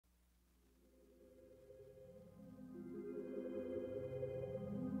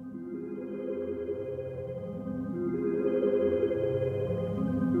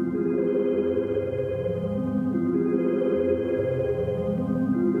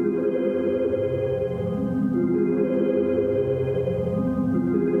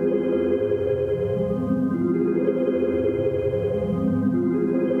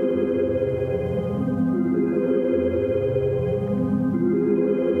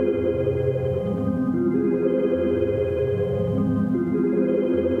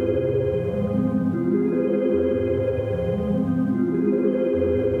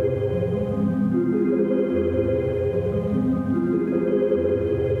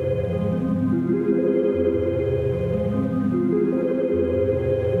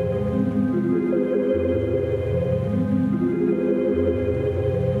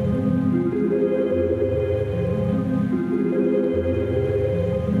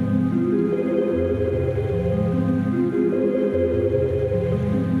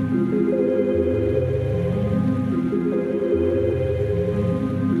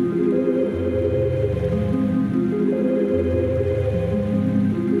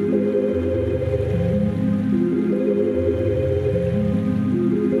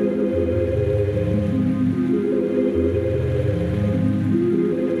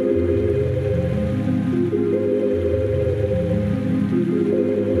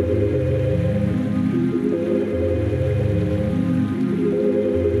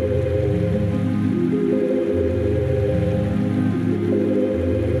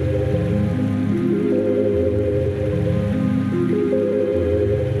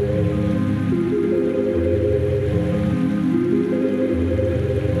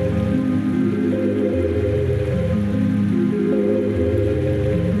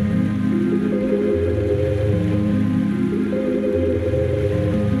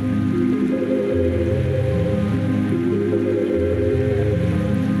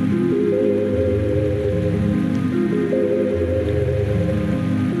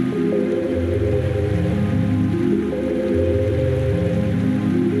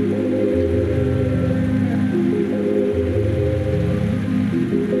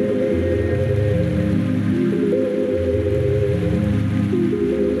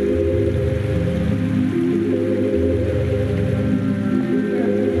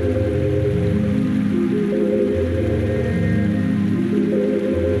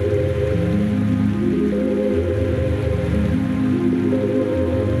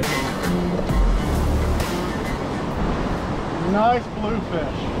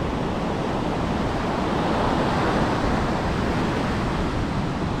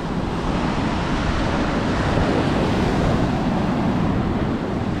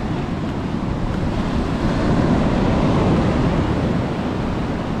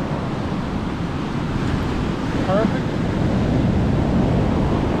Perfect.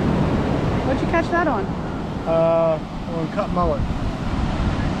 What'd you catch that on? On cut mullet.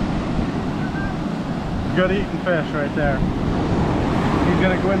 Good eating fish right there. He's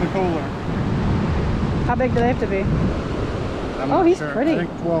gonna go in the cooler. How big do they have to be? I'm oh, not he's sure. pretty. I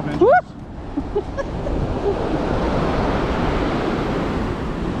think 12 inches. Whoop!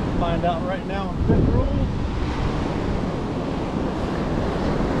 Find out right now on fish rules.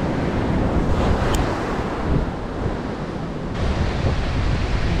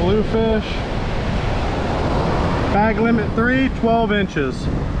 Bluefish. Bag limit 3, 12 inches.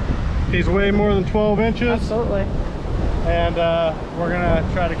 He's way more than 12 inches. Absolutely. And we're gonna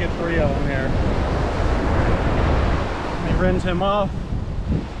try to get 3 of them here. Let me rinse him off.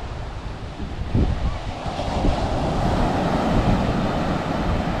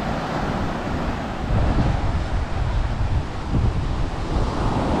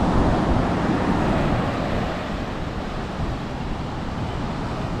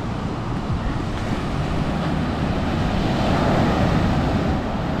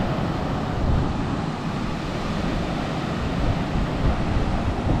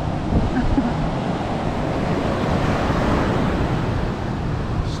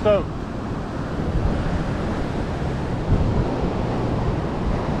 Stoked.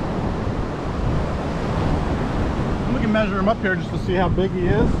 We can measure him up here just to see how big he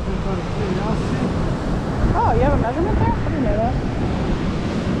is. Just out of curiosity. Oh, you have a measurement there? I didn't know that.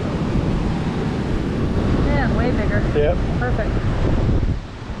 Yeah, way bigger. Yep. Perfect.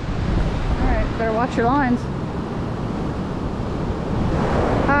 Alright, better watch your lines.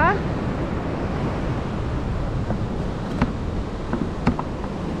 Huh?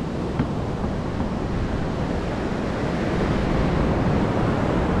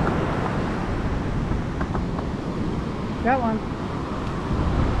 Got one.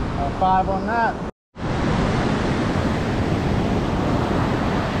 5 on that.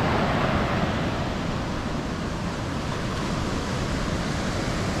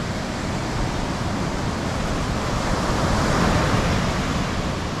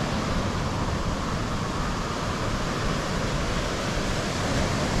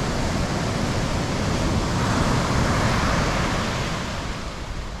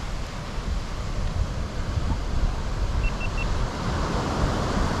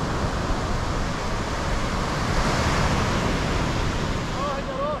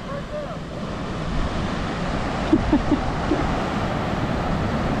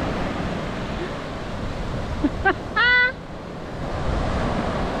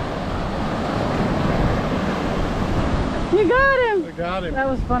 You got him! We got him. That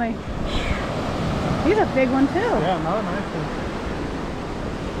was funny. He's a big one too. Yeah, another nice one.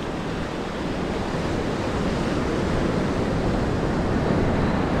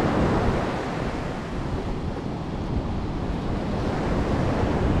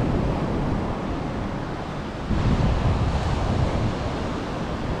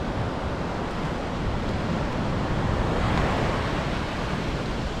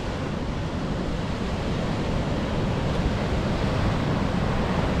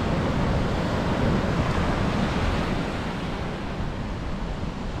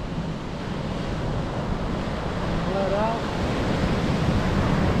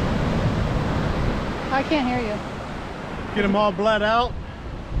 I can't hear you. Get them all bled out.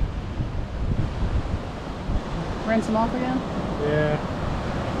 Rinse them off again? Yeah.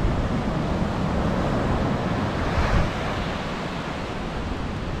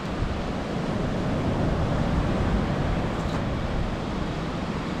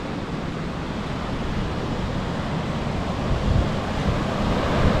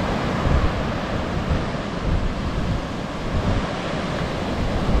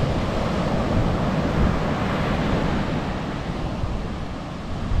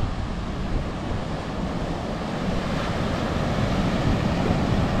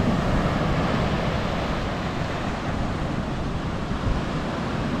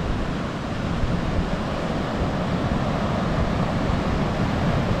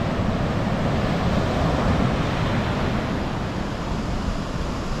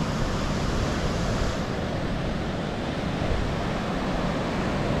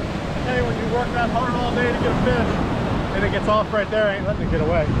 Work that hard all day to get a fish, and it gets off right there. I ain't letting it get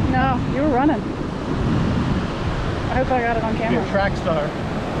away. No, you were running. I hope I got it on Be camera. a track star.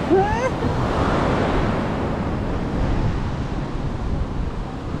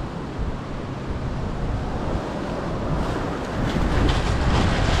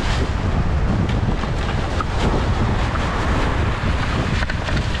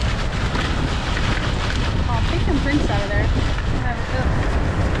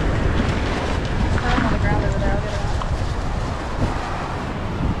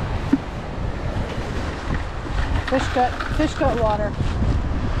 Fish gut water.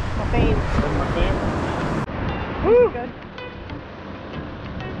 My fave. That's my favorite. Woo! Good.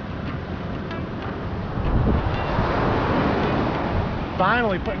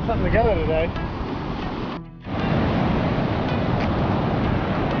 Finally putting something together today.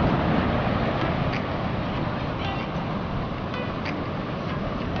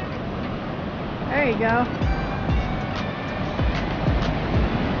 There you go.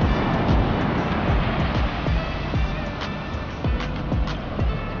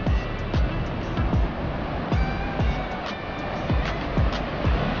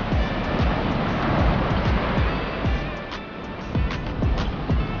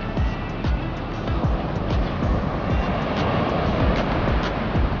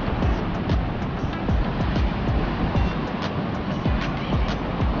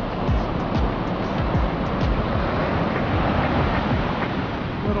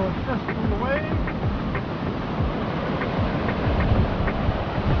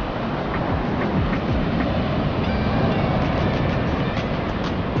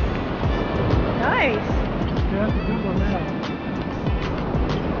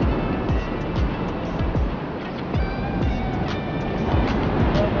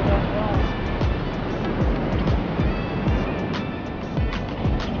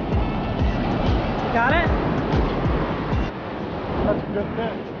 Got it? That's a good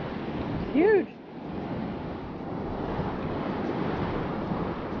fish. Huge.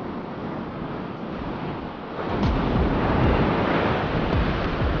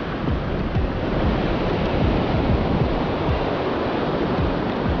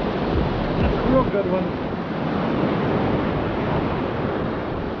 That's a real good one.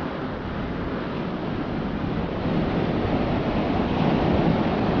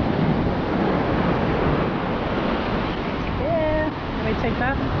 Take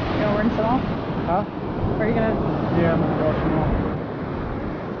that? You gonna rinse it off? Huh? Or are you gonna? Yeah, I'm gonna wash them off.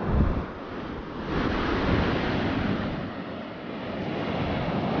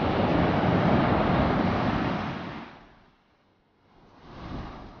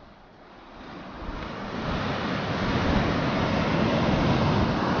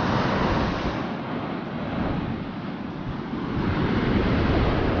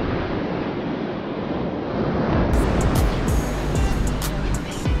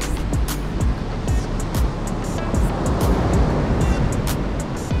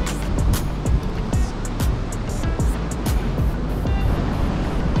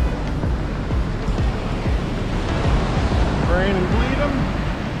 Drain and bleed them.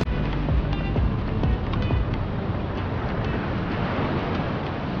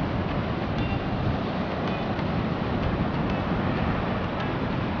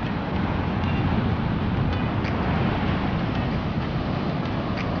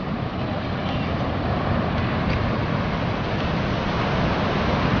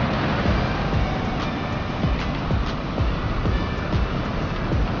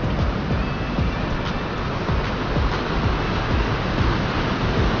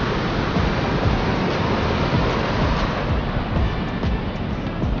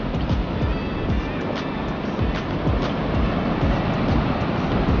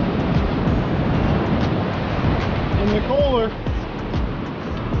 Cooler.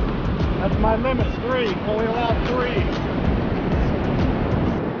 That's my limit, 3. Only allowed 3.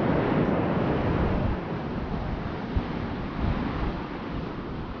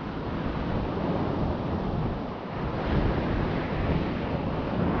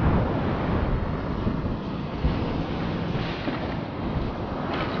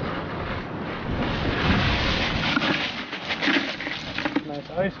 Nice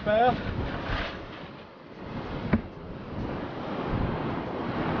ice bath.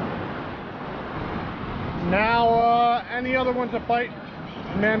 Now, any other ones that bite,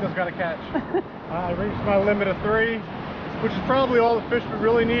 Amanda's got to catch. I reached my limit of 3, which is probably all the fish we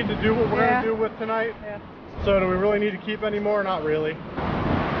really need to do what we're going to do with tonight. Yeah. So do we really need to keep any more? Not really.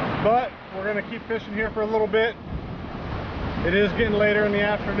 But we're going to keep fishing here for a little bit. It is getting later in the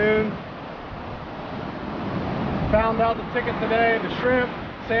afternoon. Found out the ticket today, the shrimp,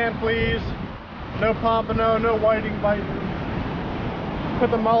 sand fleas, no pompano, no whiting biting.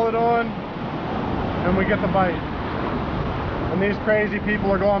 Put the mullet on, and we get the bite. And these crazy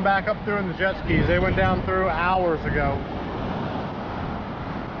people are going back up through in the jet skis. They went down through hours ago.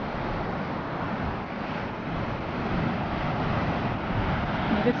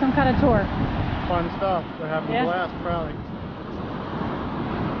 Did some kind of tour. Fun stuff. They're having a blast, probably.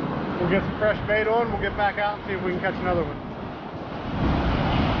 We'll get some fresh bait on. We'll get back out and see if we can catch another one.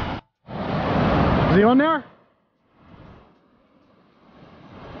 Is he on there?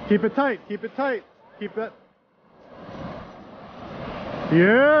 Keep it tight. Keep it tight. Keep that.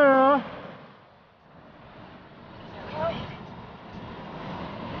 Yeah.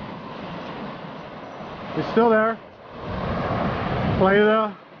 He's still there. Play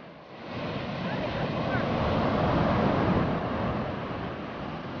the.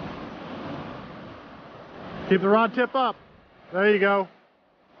 Keep the rod tip up. There you go.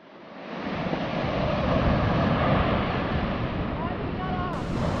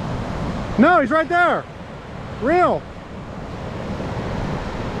 No, he's right there. Real.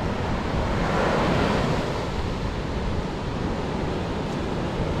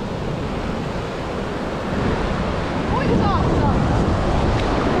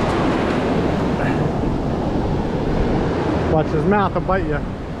 Watch his mouth, he'll bite you.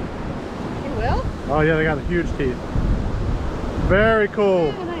 He will? Oh yeah, they got huge teeth. Very cool.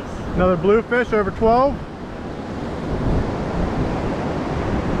 Yeah, nice. Another bluefish over 12.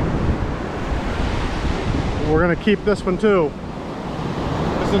 We're gonna keep this one too.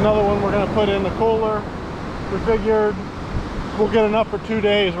 This is another one we're gonna put in the cooler. We figured we'll get enough for 2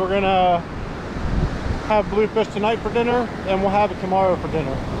 days. We're gonna have bluefish tonight for dinner, and we'll have it tomorrow for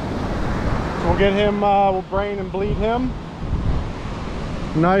dinner. So we'll get him, we'll brain and bleed him.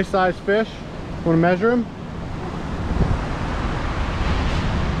 Nice size fish. Want to measure him?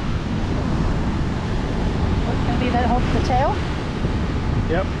 What's gonna be that hold the tail?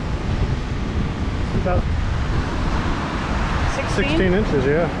 Yep. About 16 inches,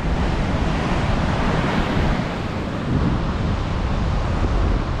 yeah.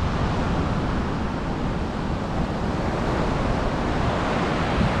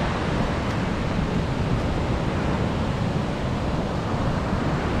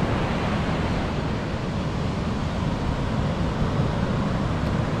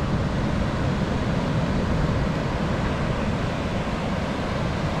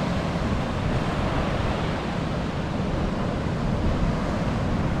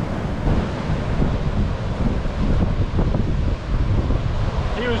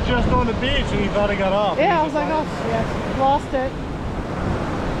 Just on the beach and he thought he got off. Yeah, I was like, oh, yeah, lost it.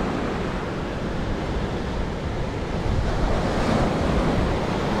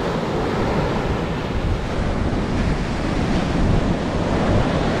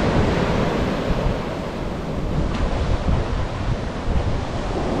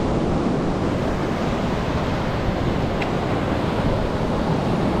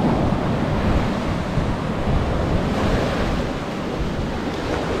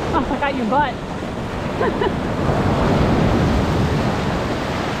 Oh, I got your butt.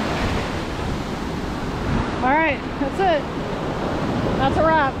 All right, that's it. That's a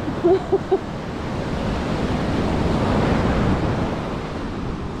wrap.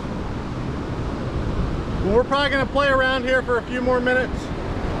 Well, we're probably going to play around here for a few more minutes,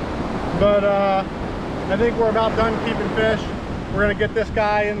 but I think we're about done keeping fish. We're going to get this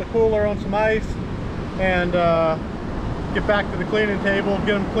guy in the cooler on some ice and get back to the cleaning table,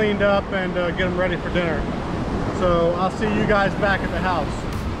 get them cleaned up, and get them ready for dinner. So I'll see you guys back at the house.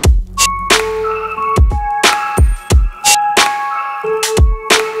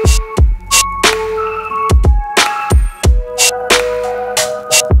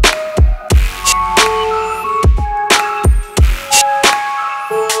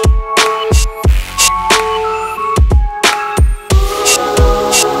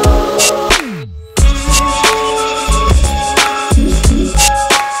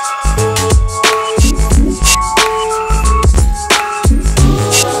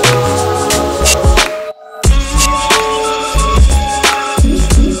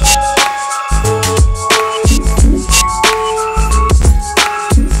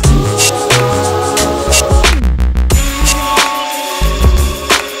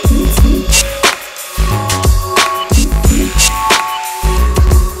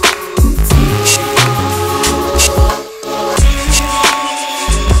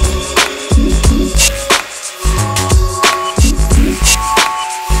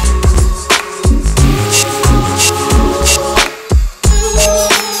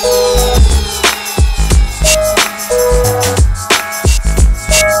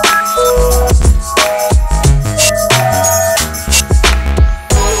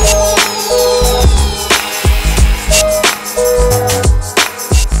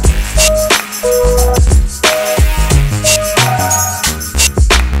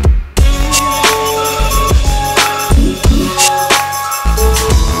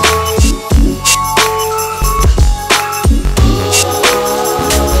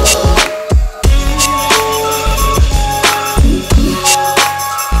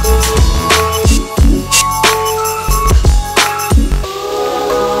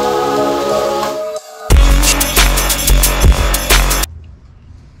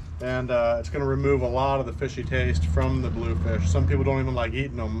 remove a lot of the fishy taste from the bluefish. Some people don't even like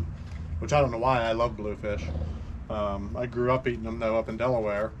eating them, which I don't know why. I love bluefish. I grew up eating them though up in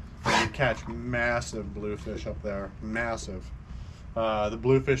Delaware. And we catch massive bluefish up there, massive. The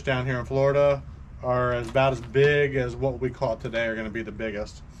bluefish down here in Florida are about as big as what we caught today are going to be the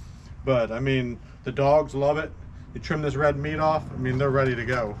biggest. But I mean, the dogs love it. You trim this red meat off, I mean, they're ready to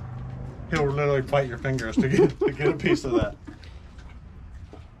go. He'll literally bite your fingers to get a piece of that.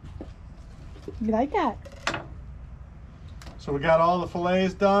 You like that? So we got all the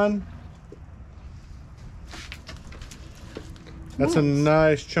fillets done. That's a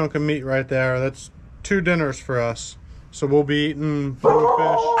nice chunk of meat right there. That's 2 dinners for us. So we'll be eating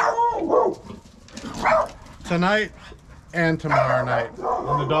bluefish tonight and tomorrow night.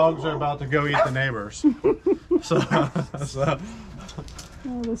 And the dogs are about to go eat the neighbors. So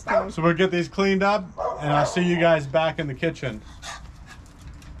we'll get these cleaned up and I'll see you guys back in the kitchen.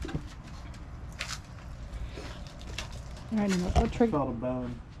 All right, what trick? Felt a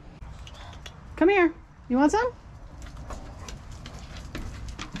bone. Come here. You want some?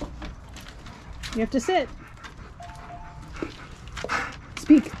 You have to sit.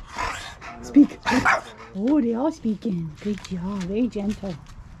 Speak. Speak. Oh, they all speaking. Good job. Very gentle.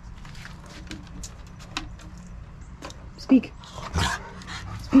 Speak.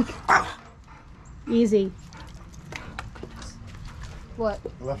 Speak. Easy. What?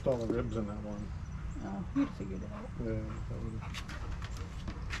 I left all the ribs in that one. Oh, you'd figure that out. Yeah.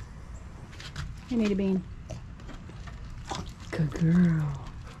 You need a bean. Good girl.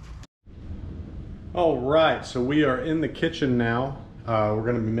 All right, so we are in the kitchen now. We're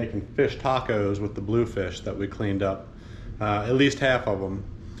going to be making fish tacos with the bluefish that we cleaned up, at least half of them.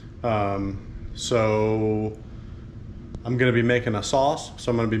 So I'm going to be making a sauce.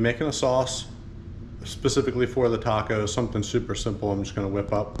 So I'm going to be making a sauce specifically for the tacos, something super simple. I'm just going to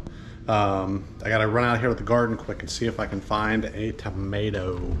whip up. I got to run out here with the garden quick and see if I can find a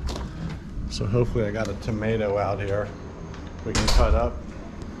tomato. So hopefully I got a tomato out here we can cut up.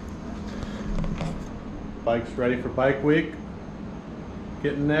 Bike's ready for bike week.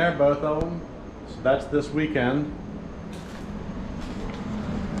 Getting there, both of them. So that's this weekend.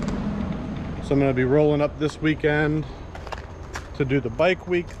 So I'm going to be rolling up this weekend to do the bike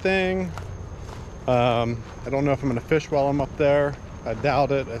week thing. I don't know if I'm going to fish while I'm up there. I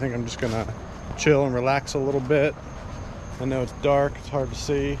doubt it. I think I'm just going to chill and relax a little bit. I know it's dark, it's hard to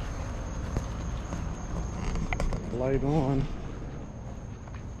see. Light on.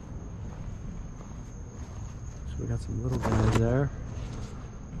 We got some little guys there.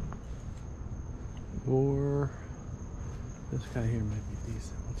 Or this guy here might be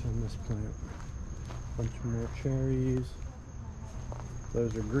decent. What's on this plant? Bunch more cherries.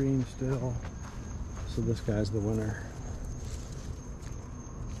 Those are green still. So this guy's the winner.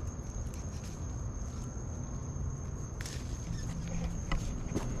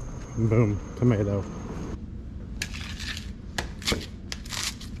 Boom, tomato.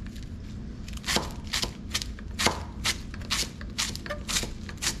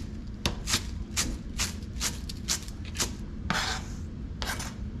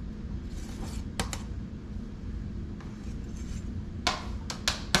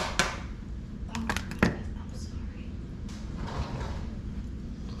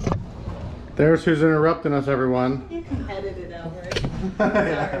 There's who's interrupting us, everyone. You can edit it out, right?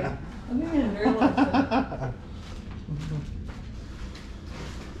 Sorry. I didn't realize that.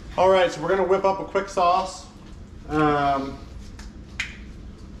 All right, so we're gonna whip up a quick sauce. So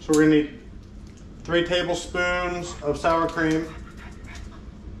we're gonna need 3 tablespoons of sour cream,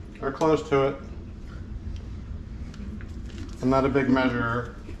 or close to it. I'm not a big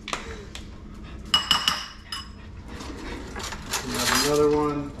measurer. Another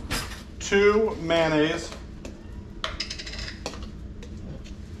one. 2 mayonnaise.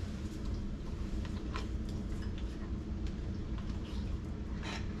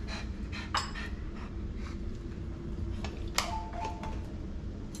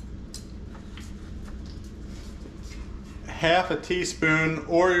 Half a teaspoon,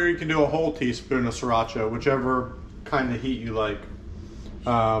 or you can do a whole teaspoon of sriracha, whichever kind of heat you like.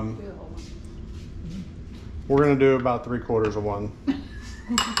 We're gonna do about 3/4 of one.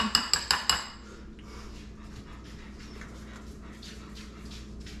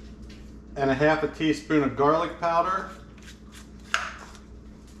 And a half a teaspoon of garlic powder.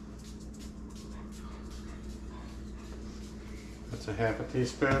 That's a half a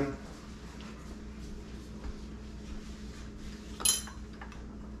teaspoon.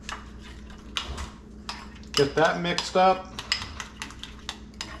 Get that mixed up.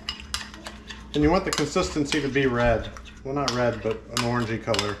 And you want the consistency to be red. Well, not red, but an orangey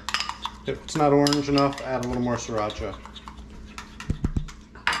color. If it's not orange enough, add a little more sriracha.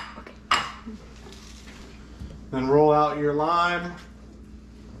 Then roll out your lime.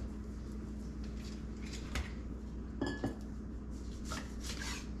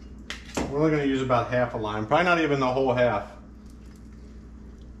 We're only going to use about half a lime, probably not even the whole half.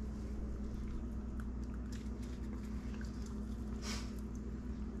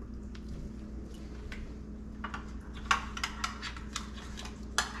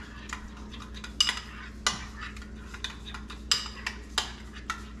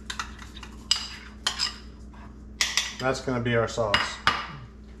 That's going to be our sauce.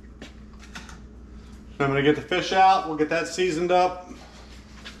 I'm going to get the fish out. We'll get that seasoned up.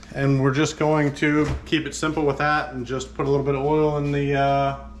 And we're just going to keep it simple with that and just put a little bit of oil in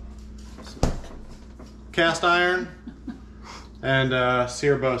the cast iron and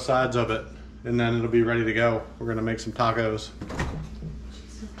sear both sides of it. And then it'll be ready to go. We're going to make some tacos.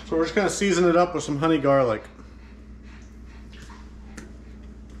 So we're just going to season it up with some honey garlic.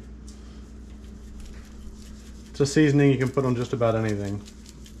 It's a seasoning you can put on just about anything.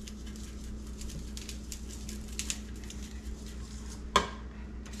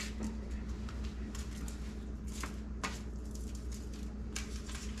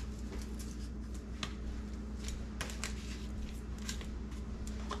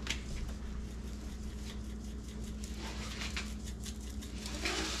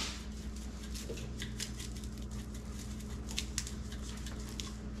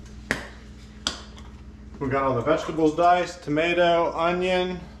 We got all the vegetables diced, tomato,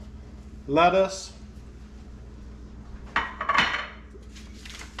 onion, lettuce.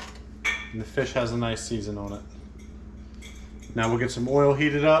 And the fish has a nice season on it. Now we'll get some oil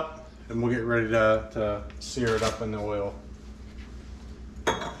heated up and we'll get ready to sear it up in the oil.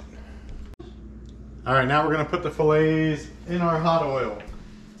 All right, now we're gonna put the fillets in our hot oil.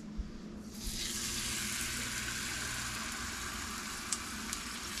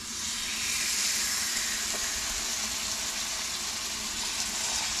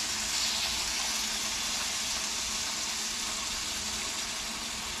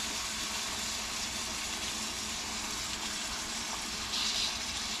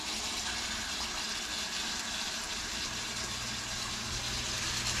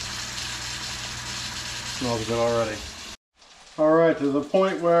 Smells good already. All right, to the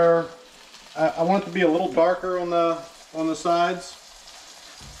point where I want it to be a little darker on the sides.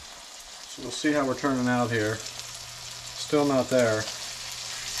 So we'll see how we're turning out here. Still not there.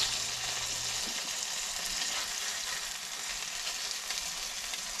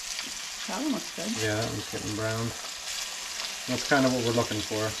 That one looks good. Yeah, that one's getting brown. That's kind of what we're looking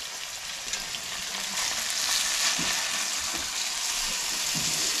for.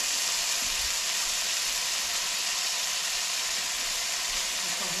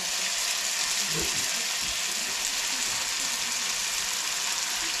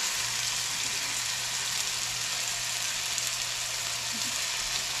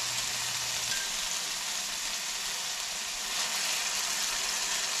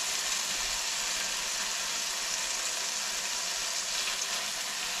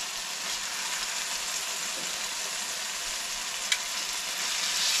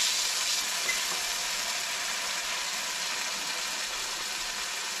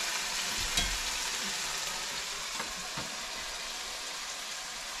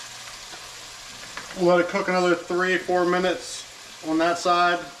 We'll let it cook another 3-4 minutes on that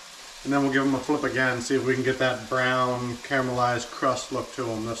side, and then we'll give them a flip again, see if we can get that brown caramelized crust look to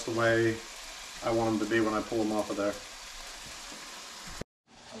them. That's the way I want them to be when I pull them off of there.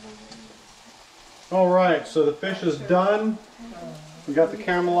 All right, so the fish is done. We got the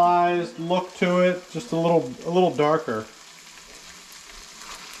caramelized look to it, just a little darker.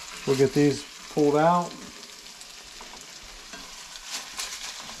 We'll get these pulled out.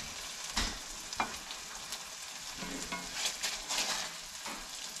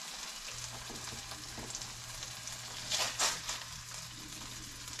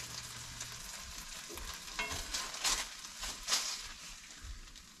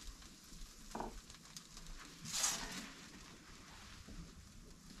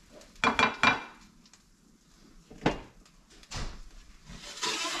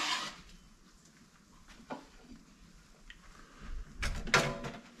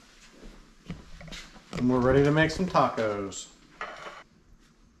 And we're ready to make some tacos.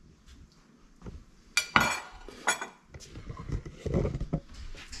 So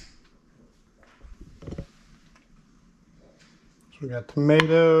we got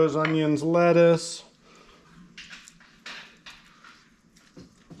tomatoes, onions, lettuce.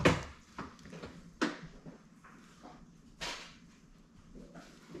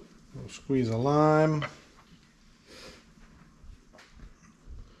 Squeeze a lime.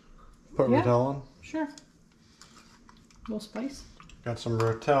 Put Yeah. Rotel on. Sure. A little spice. Got some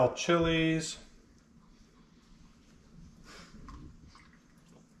Rotel chilies.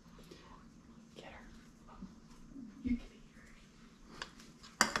 Get her. You can eat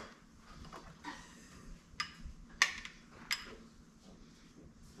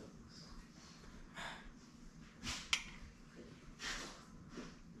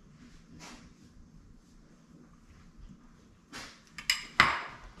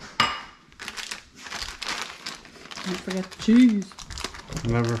Don't forget the cheese.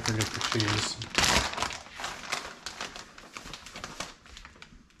 Never forget the cheese.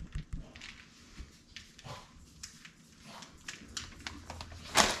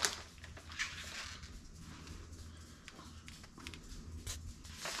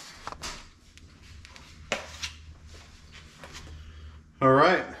 All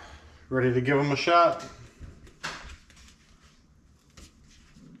right, ready to give them a shot.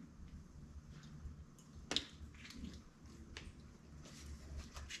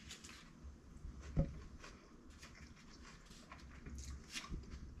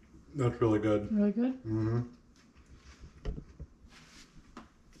 That's really good. Really good? Mm-hmm.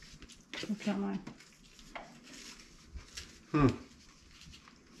 Look at mine. Hmm.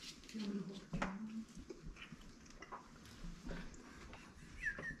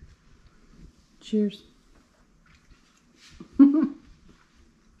 Cheers.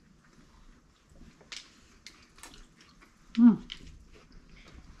 Mm.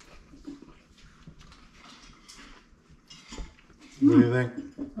 What do you think?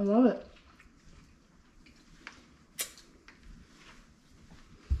 I love it.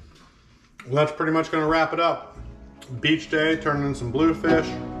 Well, that's pretty much going to wrap it up. Beach day turning into some bluefish.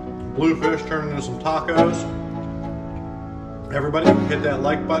 Bluefish turning into some tacos. Everybody, hit that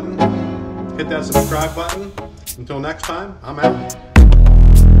like button. Hit that subscribe button. Until next time, I'm out.